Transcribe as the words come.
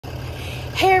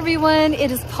Hey everyone,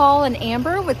 it is Paul and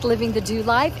Amber with Living the Do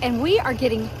Life, and we are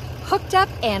getting hooked up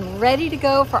and ready to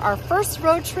go for our first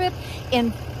road trip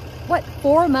in,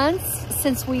 4 months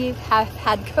since we have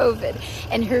had COVID.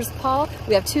 And here's Paul.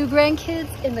 We have 2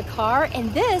 grandkids in the car,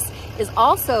 and this is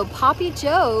also Poppy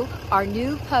Joe, our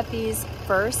new puppy's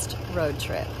first road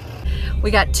trip. We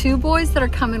got 2 boys that are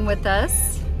coming with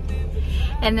us.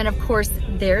 And then of course,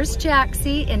 there's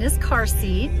Jaxie in his car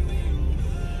seat.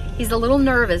 He's a little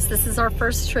nervous. This is our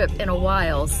first trip in a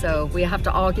while, so we have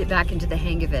to all get back into the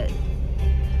hang of it.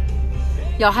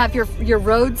 Y'all have your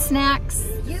road snacks?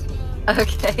 Yep.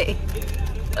 Okay.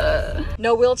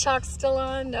 No wheel chalk still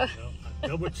on? No.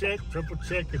 Double check, triple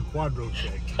check, and quadro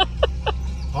check.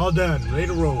 All done, ready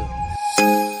to roll.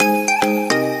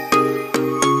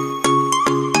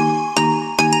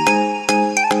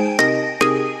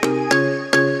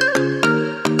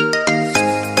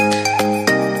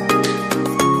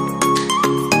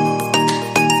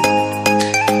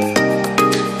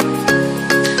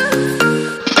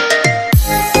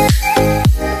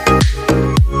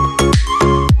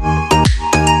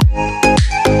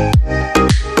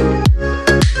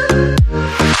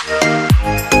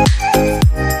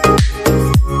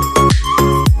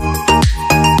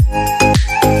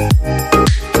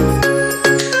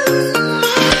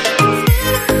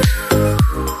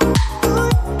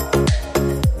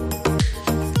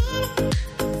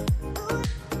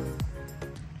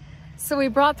 So we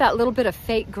brought that little bit of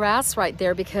fake grass right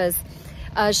there because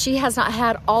she has not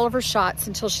had all of her shots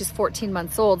until she's 14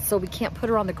 months old, so we can't put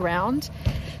her on the ground.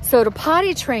 So to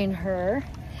potty train her,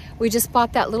 we just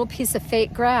bought that little piece of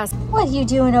fake grass. What are you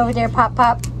doing over there, Pop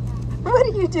Pop? What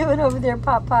are you doing over there,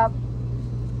 Pop Pop?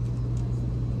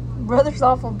 Brother's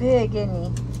awful big, isn't he?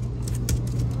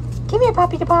 Come here,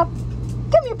 Poppy to Pop.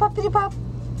 Come here, Poppy to Pop.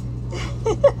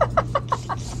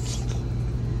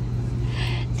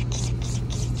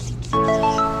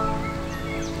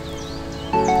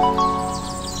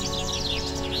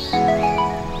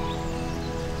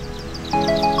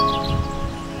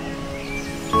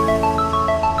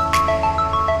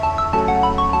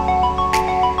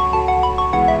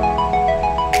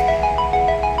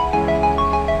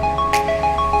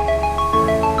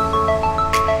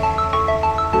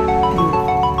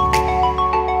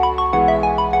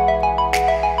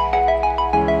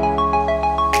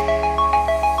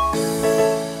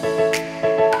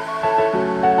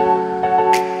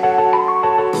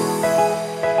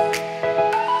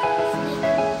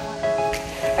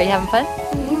 Are you having fun?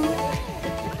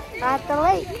 Mm-hmm. At the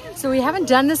lake. So we haven't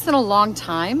done this in a long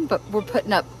time, but we're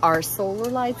putting up our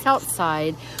solar lights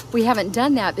outside. We haven't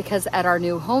done that because at our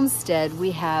new homestead,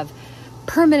 we have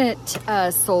permanent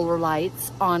solar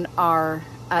lights on our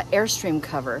Airstream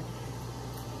cover.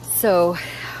 So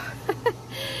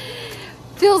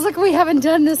feels like we haven't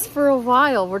done this for a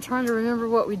while. We're trying to remember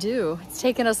what we do. It's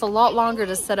taken us a lot longer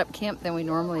to set up camp than we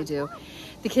normally do.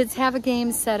 The kids have a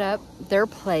game set up. They're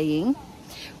playing.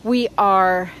 We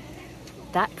are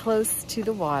that close to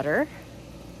the water.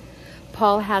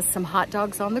 Paul has some hot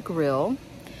dogs on the grill.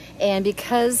 And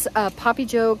because Poppy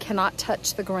Joe cannot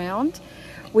touch the ground,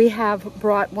 we have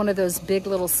brought one of those big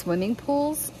little swimming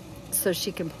pools so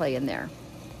she can play in there.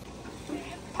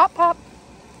 Pop, Pop,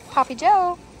 Poppy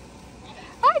Joe.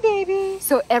 Hi, baby.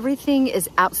 So everything is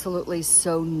absolutely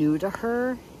so new to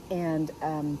her. And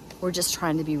we're just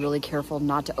trying to be really careful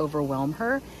not to overwhelm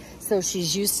her. So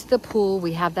she's used to the pool.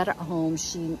 We have that at home.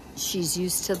 She's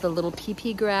used to the little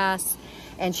pee-pee grass,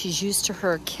 and she's used to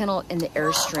her kennel in the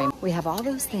Airstream. We have all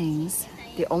those things.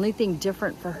 The only thing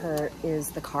different for her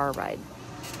is the car ride.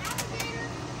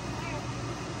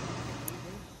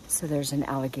 So there's an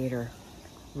alligator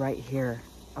right here.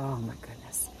 Oh my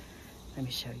goodness. Let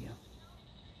me show you.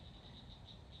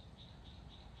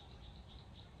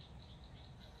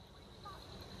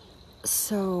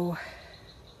 So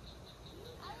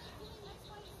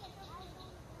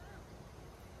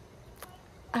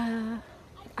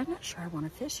I'm not sure I want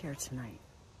to fish here tonight.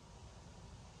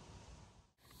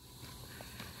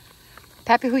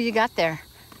 Pappy, who you got there?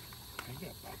 I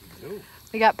got Poppy Joe.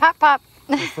 We got Pop Pop.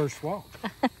 Her first walk.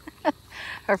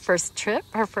 Her first trip,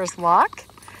 her first walk.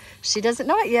 She doesn't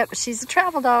know it yet, but she's a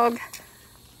travel dog.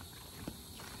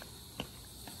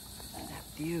 That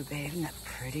view, babe, isn't that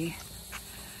pretty?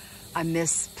 I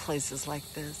miss places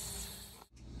like this.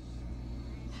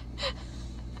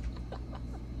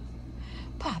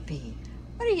 Poppy,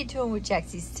 what are you doing with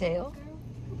Jaxie's tail?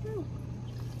 Good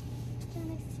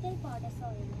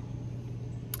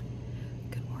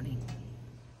morning.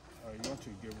 You want to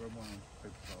get rid of one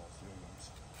paper towels, the other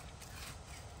ones.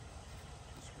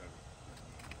 Just grab it.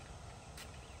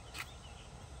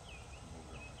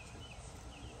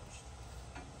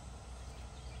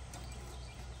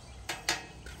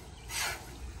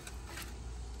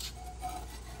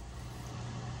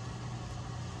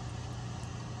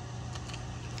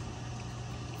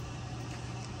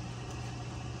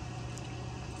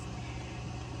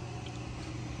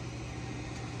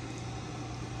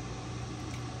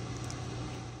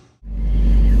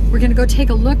 We're gonna go take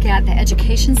a look at the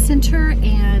education center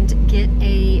and get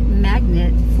a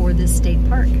magnet for this state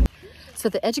park. So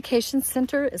the education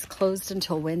center is closed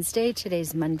until Wednesday.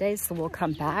 Today's Monday, so we'll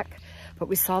come back. But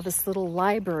we saw this little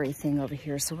library thing over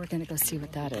here, so we're gonna go see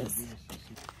what that is.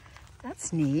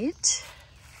 That's neat.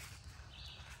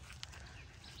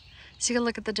 So you can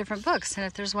look at the different books, and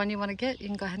if there's one you wanna get, you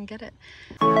can go ahead and get it.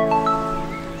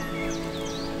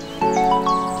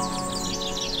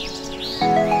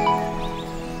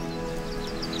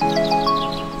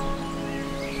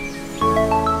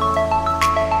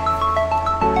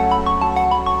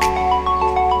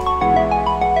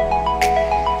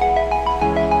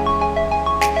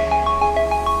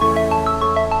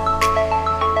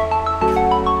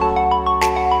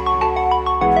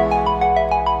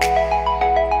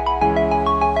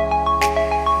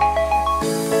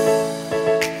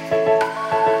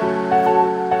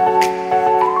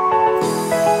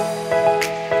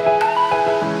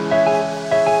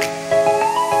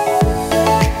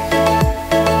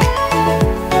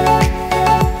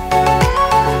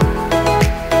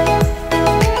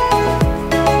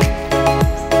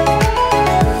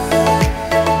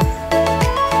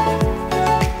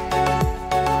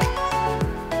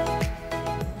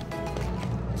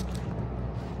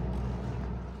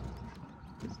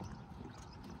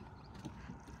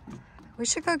 We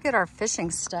should go get our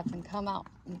fishing stuff and come out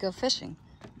and go fishing.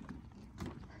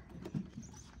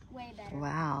 Way better.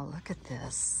 Wow, look at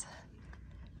this.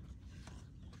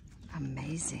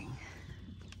 Amazing.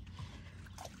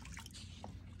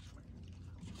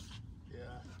 Yeah.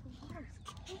 The water's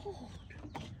cold.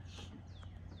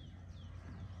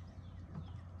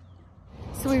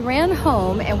 So we ran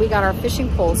home and we got our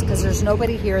fishing poles because there's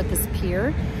nobody here at this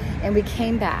pier, and we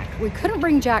came back. We couldn't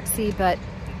bring Jaxie, but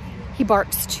he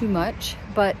barks too much,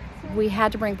 but we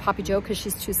had to bring Poppy Jo because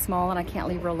she's too small and I can't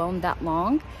leave her alone that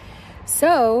long.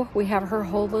 So we have her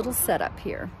whole little setup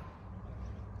here.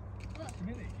 I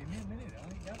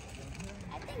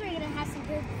think we're gonna have some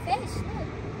good fish. Look.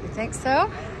 You think so?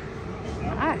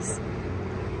 Nice.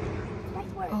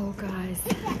 Oh, guys.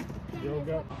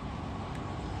 Yoga.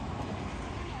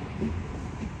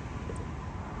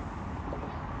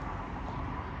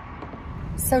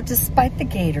 So despite the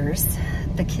gators,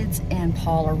 the kids and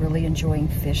Paul are really enjoying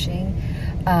fishing.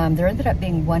 There ended up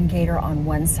being one gator on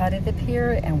one side of the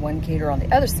pier and one gator on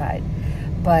the other side.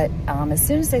 But as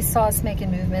soon as they saw us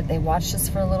making movement, they watched us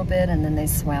for a little bit and then they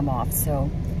swam off.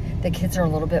 So the kids are a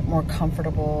little bit more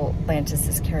comfortable. Lantis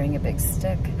is carrying a big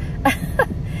stick.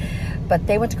 But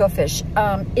they went to go fish.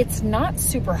 It's not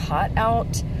super hot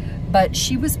out, but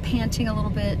she was panting a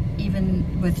little bit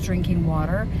even with drinking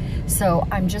water. So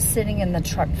I'm just sitting in the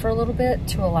truck for a little bit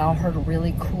to allow her to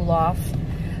really cool off.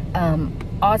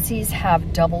 Aussies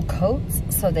have double coats,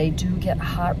 so they do get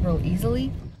hot real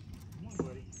easily.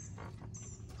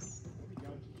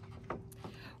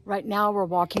 Right now we're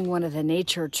walking one of the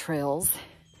nature trails.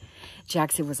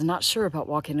 Jaxie was not sure about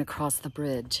walking across the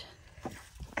bridge.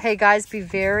 Hey guys, be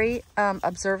very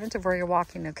observant of where you're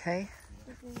walking, okay?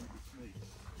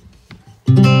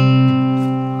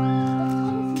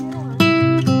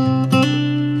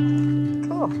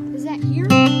 Cool. Is that here?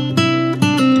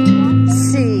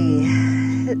 See,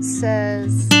 it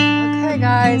says, okay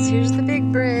guys, here's the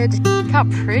big bridge. Look how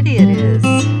pretty it is.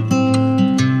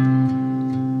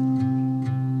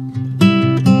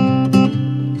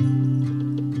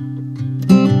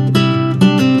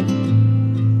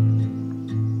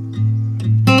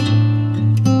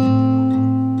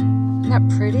 Isn't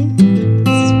that pretty?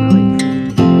 This is really pretty.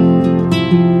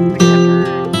 Look at that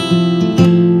bird.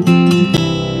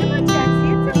 Come on,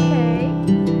 Jaxie, it's okay.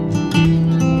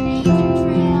 Nature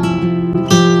trail.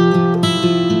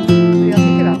 What do y'all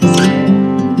think about this?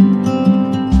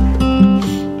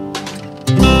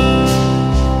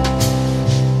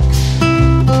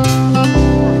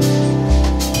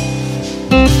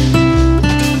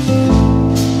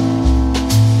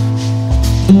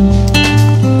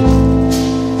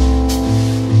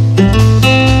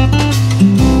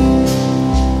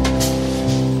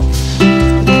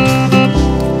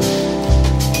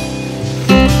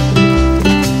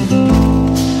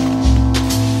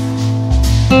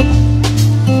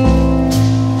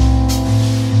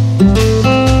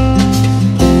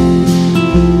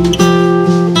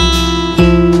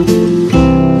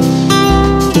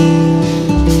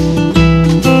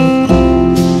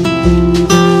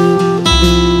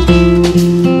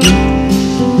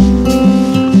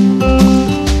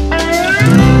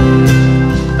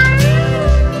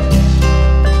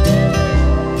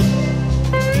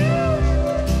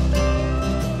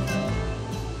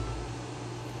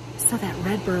 So that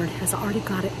redbird has already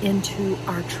got it into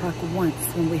our truck once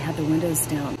when we had the windows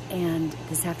down. And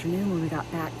this afternoon when we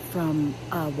got back from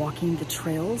walking the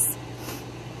trails,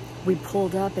 we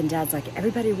pulled up and Dad's like,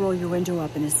 everybody roll your window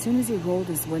up. And as soon as he rolled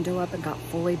his window up and got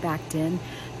fully backed in,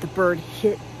 the bird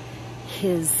hit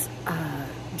his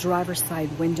driver's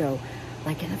side window,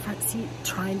 like in the front seat,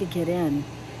 trying to get in.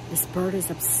 This bird is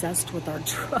obsessed with our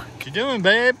truck. What you doing,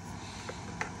 babe?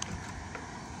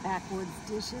 Backwoods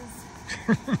dishes.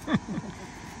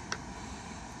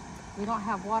 We don't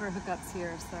have water hookups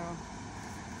here, so.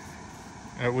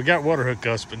 We got water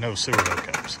hookups, but no sewer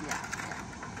hookups. Yeah.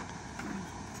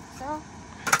 So.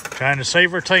 Trying to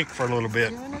save our tank for a little bit.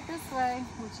 Doing it this way,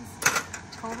 which is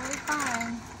totally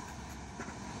fine.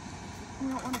 We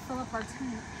don't want to fill up our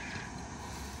tank.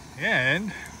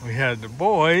 And we had the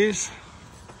boys.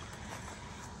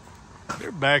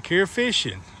 They're back here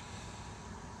fishing.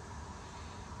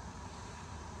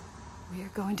 We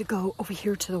are going to go over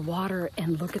here to the water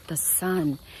and look at the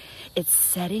sun. It's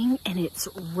setting and it's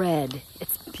red.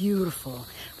 It's beautiful.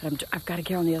 But I've got to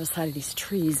get on the other side of these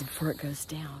trees before it goes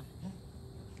down.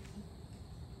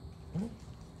 Or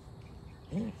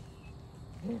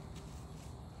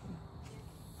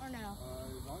no?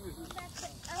 As long as it's... no, not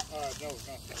today,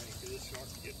 because it's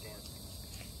starting to get dark.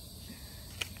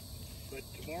 But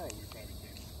tomorrow we probably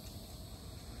can.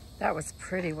 That was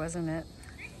pretty, wasn't it?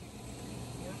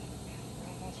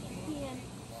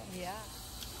 Yeah.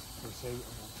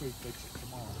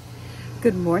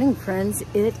 Good morning, friends.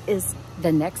 It is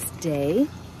the next day,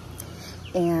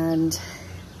 and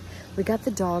we got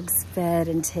the dogs fed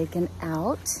and taken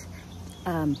out.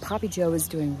 Poppy Jo is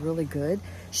doing really good.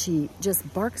 She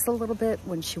just barks a little bit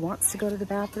when she wants to go to the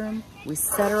bathroom. We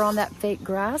set her on that fake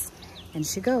grass, and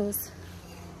she goes.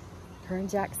 Her and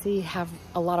Jaxie have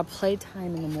a lot of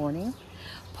playtime in the morning.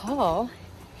 Paul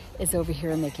is over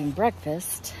here making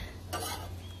breakfast,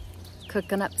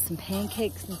 cooking up some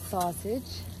pancakes and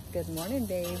sausage. Good morning,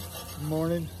 babe. Good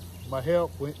morning. My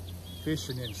help went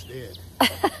fishing instead.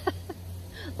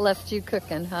 Left you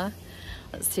cooking, huh?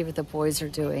 Let's see what the boys are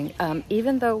doing.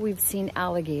 Even though we've seen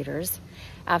alligators,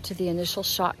 after the initial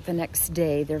shock the next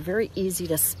day, they're very easy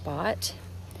to spot.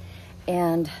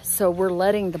 And so we're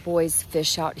letting the boys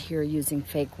fish out here using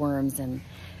fake worms, and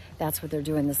that's what they're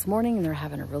doing this morning, and they're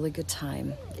having a really good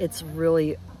time. It's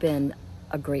really been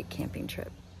a great camping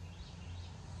trip.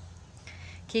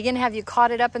 Keegan, have you caught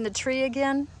it up in the tree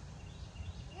again?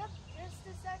 Yep, just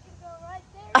a second ago right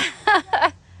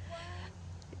there.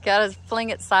 Gotta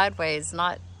fling it sideways,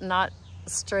 not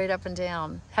straight up and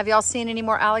down. Have y'all seen any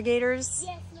more alligators?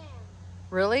 Yes, ma'am.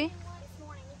 Really? This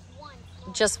morning, it's one.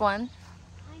 Just one?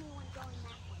 Tiny one going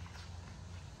that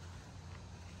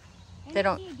way. They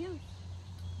don't,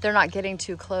 they're not getting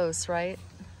too close, right?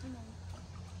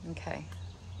 No. Okay.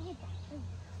 Look at that.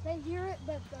 They hear it,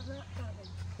 but they're not coming.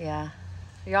 Yeah.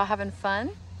 Are y'all having fun?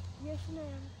 Yes, ma'am.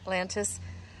 Lantis,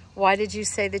 why did you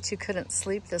say that you couldn't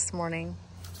sleep this morning?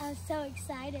 I was so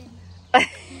excited.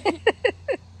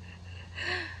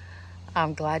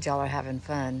 I'm glad y'all are having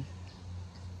fun.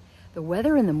 The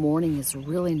weather in the morning is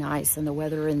really nice, and the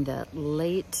weather in the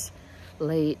late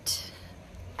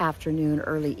afternoon,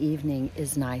 early evening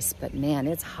is nice, but man,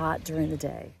 it's hot during the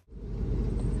day.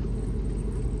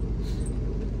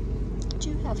 Did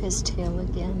you have his tail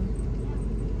again?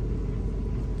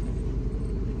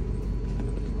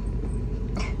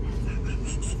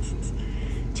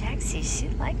 Jaxie, she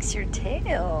likes your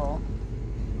tail.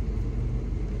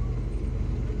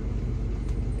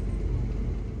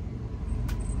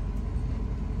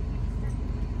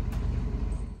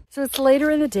 So it's later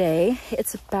in the day.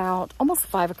 It's about almost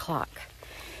 5 o'clock.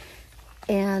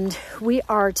 And we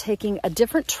are taking a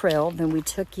different trail than we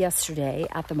took yesterday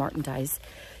at the Martin Dice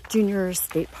Junior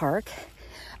State Park.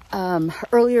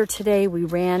 Earlier today, we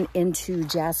ran into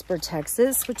Jasper,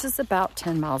 Texas, which is about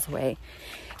 10 miles away,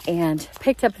 and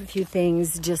picked up a few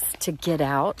things just to get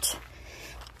out.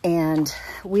 And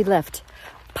we left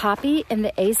Poppy in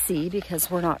the AC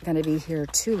because we're not going to be here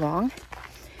too long.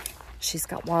 She's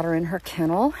got water in her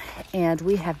kennel, and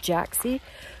we have Jaxie,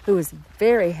 who is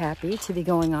very happy to be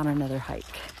going on another hike.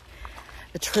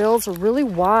 The trails are really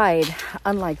wide,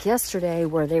 unlike yesterday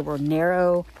where they were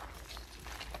narrow.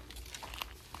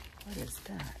 What is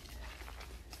that?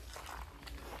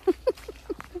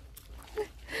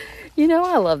 You know,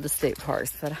 I love the state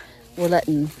parks, but we're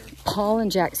letting Paul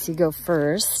and Jaxie go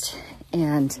first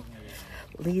and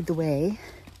lead the way.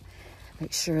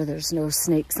 Make sure there's no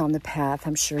snakes on the path.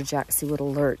 I'm sure Jaxie would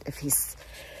alert if he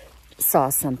saw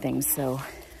something, so.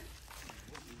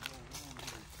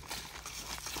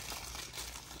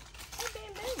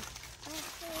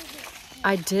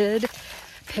 I did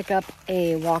pick up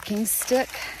a walking stick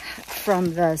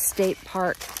from the state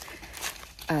park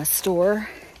store.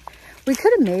 We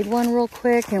could have made one real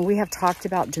quick, and we have talked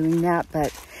about doing that,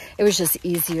 but it was just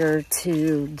easier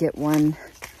to get one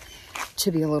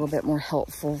to be a little bit more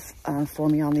helpful for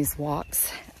me on these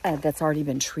walks. That's already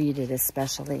been treated,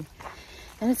 especially,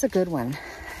 and it's a good one.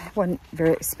 It wasn't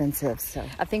very expensive. So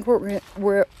I think what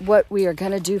we are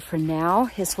going to do for now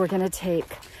is we're going to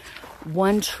take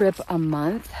one trip a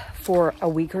month for a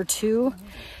week or two,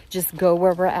 just go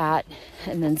where we're at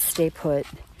and then stay put,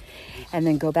 and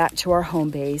then go back to our home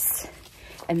base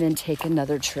and then take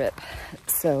another trip.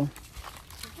 So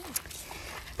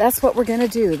that's what we're gonna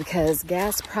do, because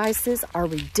gas prices are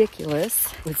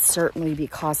ridiculous. It would certainly be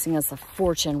costing us a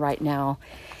fortune right now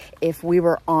if we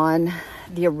were on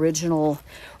the original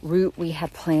route we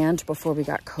had planned before we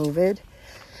got COVID.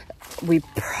 It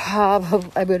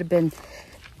would have been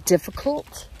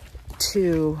difficult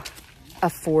to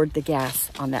afford the gas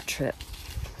on that trip.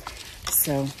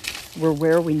 So we're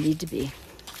where we need to be.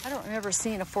 I don't remember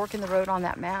seeing a fork in the road on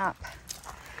that map.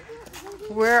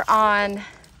 We're on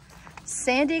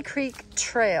Sandy Creek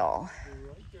Trail.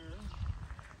 Right there.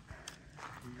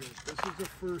 This is the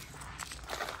first.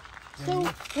 So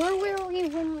where were we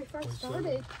when we first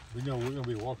started? We know we're gonna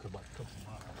be walking about a couple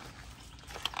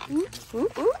miles. Ooh,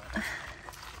 ooh.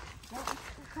 A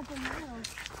couple miles.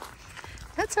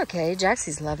 That's okay.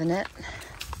 Jaxie's loving it.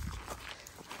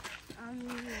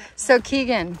 So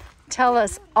Keegan, tell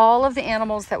us all of the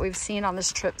animals that we've seen on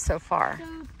this trip so far.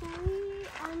 So 3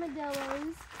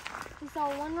 armadillos. We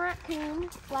saw 1 raccoon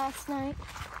last night.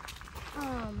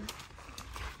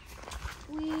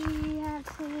 We have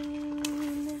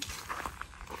seen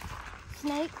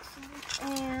snakes,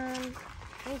 and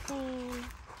we've seen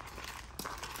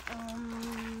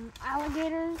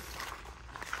alligators.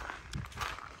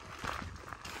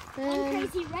 And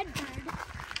crazy red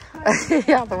bird.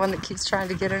 Yeah, the one that keeps trying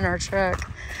to get in our truck.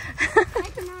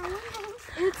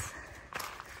 It's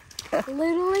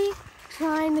literally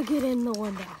trying to get in the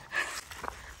window.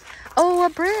 Oh, a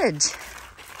bridge.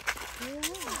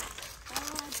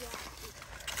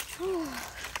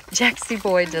 Jaxie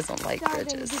boy doesn't like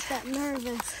bridges. Get that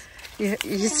nervous.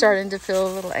 You're starting to feel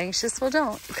a little anxious? Well,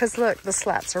 don't, because look, the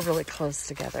slats are really close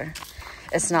together.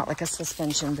 It's not like a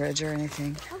suspension bridge or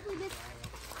anything.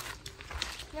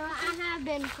 No, I have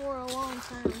been for a long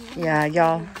time. Yeah,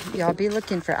 y'all be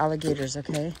looking for alligators,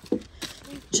 okay?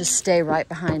 Just stay right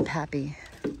behind Pappy.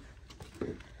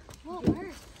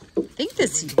 I think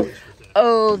this.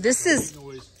 Oh, this is.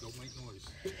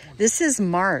 This is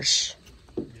marsh.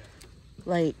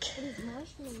 Like.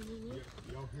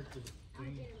 Y'all hit the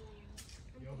thing.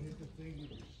 Y'all hit the thing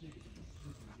with your stick.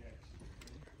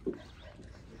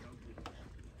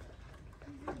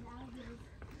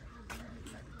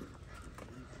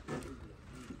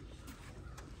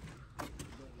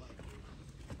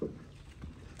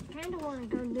 I kind of want to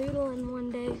go noodling one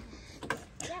day.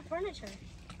 Yeah, furniture.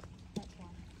 That's why.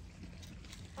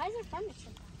 Why is there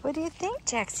furniture? What do you think,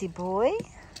 Jaxie boy?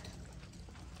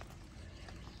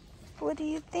 What do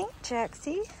you think,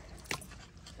 Jaxie?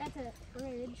 That's a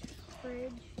fridge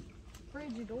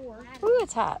door. Ooh,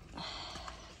 it's hot.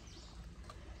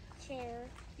 Chair.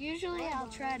 Usually I'll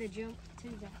try to jump to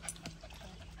that.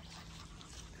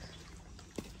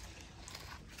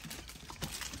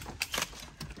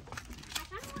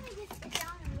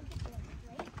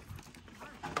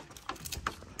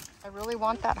 I really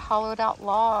want that hollowed out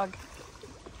log.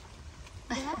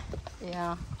 Yeah?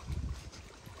 Yeah.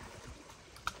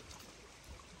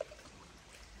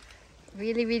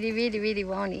 Really, really, really, really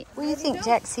want it. What do you think,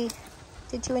 Jaxie?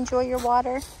 Did you enjoy your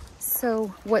water?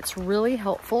 So what's really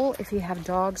helpful if you have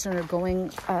dogs and are going,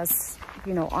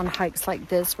 on hikes like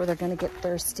this where they're going to get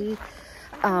thirsty,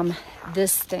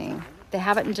 this thing. They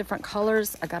have it in different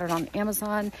colors. I got it on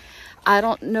Amazon. I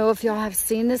don't know if y'all have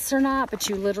seen this or not, but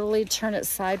you literally turn it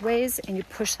sideways and you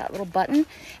push that little button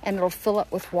and it'll fill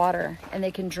up with water and they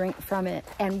can drink from it.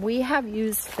 And we have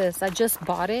used this. I just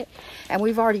bought it and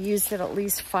we've already used it at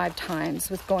least 5 times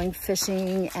with going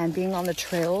fishing and being on the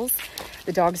trails.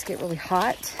 The dogs get really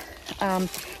hot.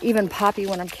 Even Poppy,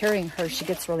 when I'm carrying her, she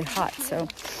gets really hot. So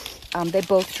they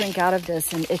both drink out of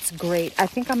this and it's great. I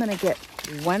think I'm going to get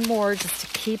one more just to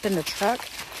keep in the truck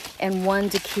and one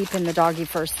to keep in the doggy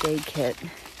first aid kit.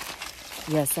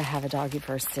 Yes, I have a doggy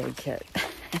first aid kit.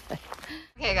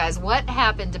 Okay, guys, what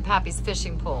happened to Pappy's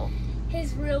fishing pole?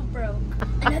 His reel broke.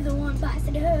 Another one bites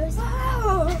the hose.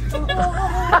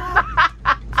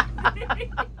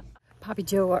 Poppy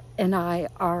Joe and I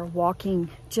are walking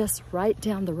just right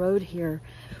down the road here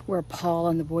where Paul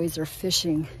and the boys are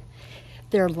fishing.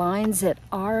 Their lines at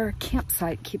our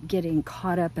campsite keep getting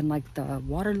caught up in like the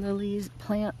water lilies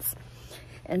plants.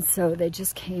 And so they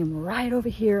just came right over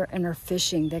here and are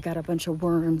fishing. They got a bunch of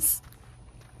worms,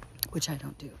 which I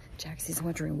don't do. Jaxie's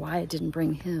wondering why I didn't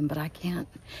bring him, but I can't.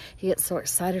 He gets so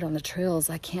excited on the trails,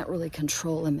 I can't really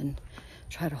control him and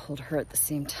try to hold her at the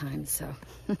same time. So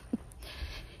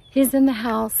he's in the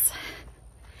house.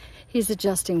 He's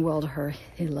adjusting well to her.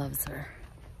 He loves her.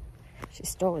 She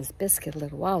stole his biscuit a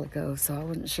little while ago, so I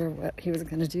wasn't sure what he was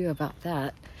gonna do about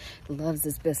that. He loves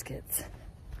his biscuits.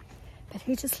 But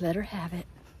he just let her have it.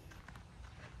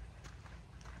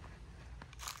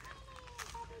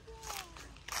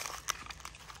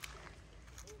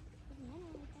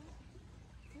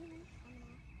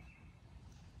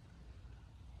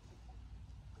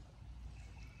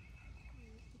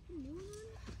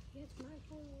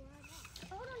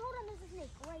 Hold on, there's a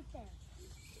snake right there.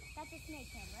 That's a snake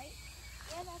head, right?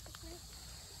 Yeah, that's a snake.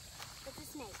 That's a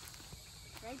snake.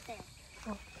 Right there.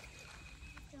 Oh.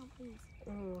 Don't please.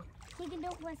 Oh. Keegan,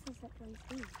 don't press this up,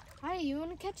 please. Hi, you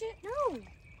want to catch it? No.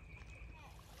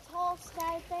 Tall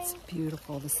sky thing. It's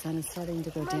beautiful. The sun is starting to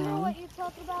go Remember down. what you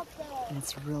talked about And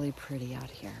it's really pretty out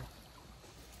here.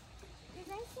 There's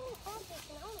nice little objects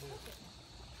and I want to catch it.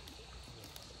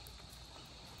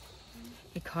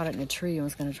 He caught it in a tree and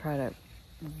was going to try to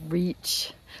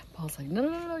reach. Paul's like, no,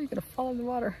 you're going to fall in the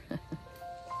water.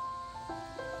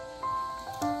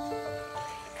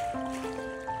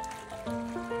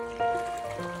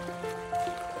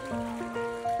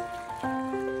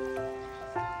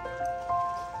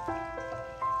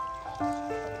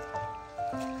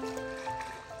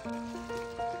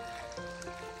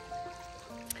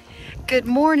 Good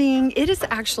morning. It is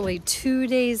actually 2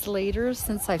 days later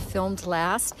since I filmed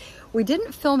last. We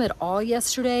didn't film at all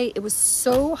yesterday. It was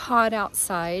so hot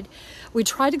outside. We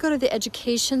tried to go to the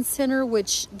education center,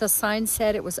 which the sign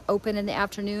said it was open in the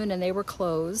afternoon and they were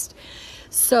closed.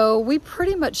 So we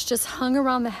pretty much just hung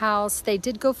around the house. They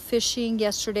did go fishing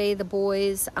yesterday, the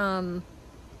boys,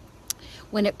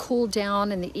 when it cooled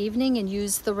down in the evening, and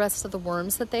used the rest of the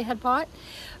worms that they had bought.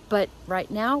 But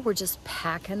right now we're just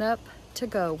packing up to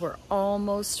go. We're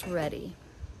almost ready.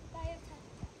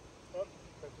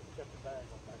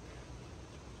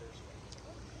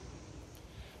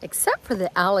 Except for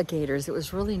the alligators, it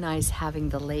was really nice having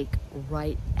the lake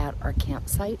right at our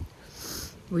campsite.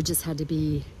 We just had to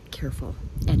be careful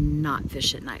and not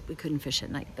fish at night. We couldn't fish at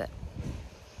night, but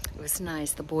it was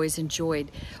nice. The boys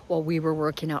enjoyed while we were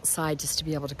working outside just to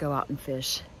be able to go out and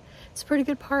fish. It's a pretty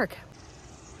good park.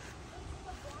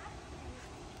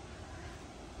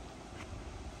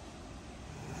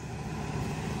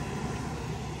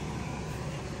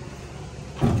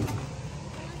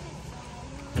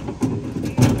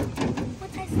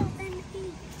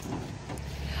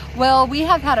 Well, we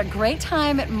have had a great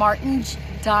time at Martin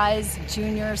Dyes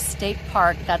Jr. State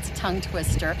Park. That's a tongue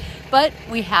twister, but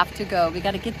we have to go. We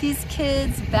got to get these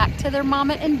kids back to their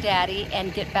mama and daddy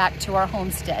and get back to our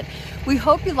homestead. We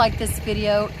hope you like this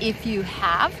video. If you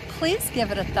have, please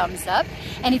give it a thumbs up.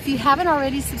 And if you haven't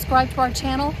already subscribed to our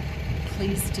channel,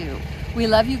 please do. We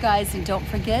love you guys, and don't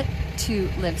forget to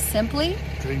live simply,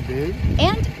 Dream big,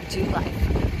 and do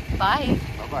life. Bye.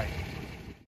 Bye-bye.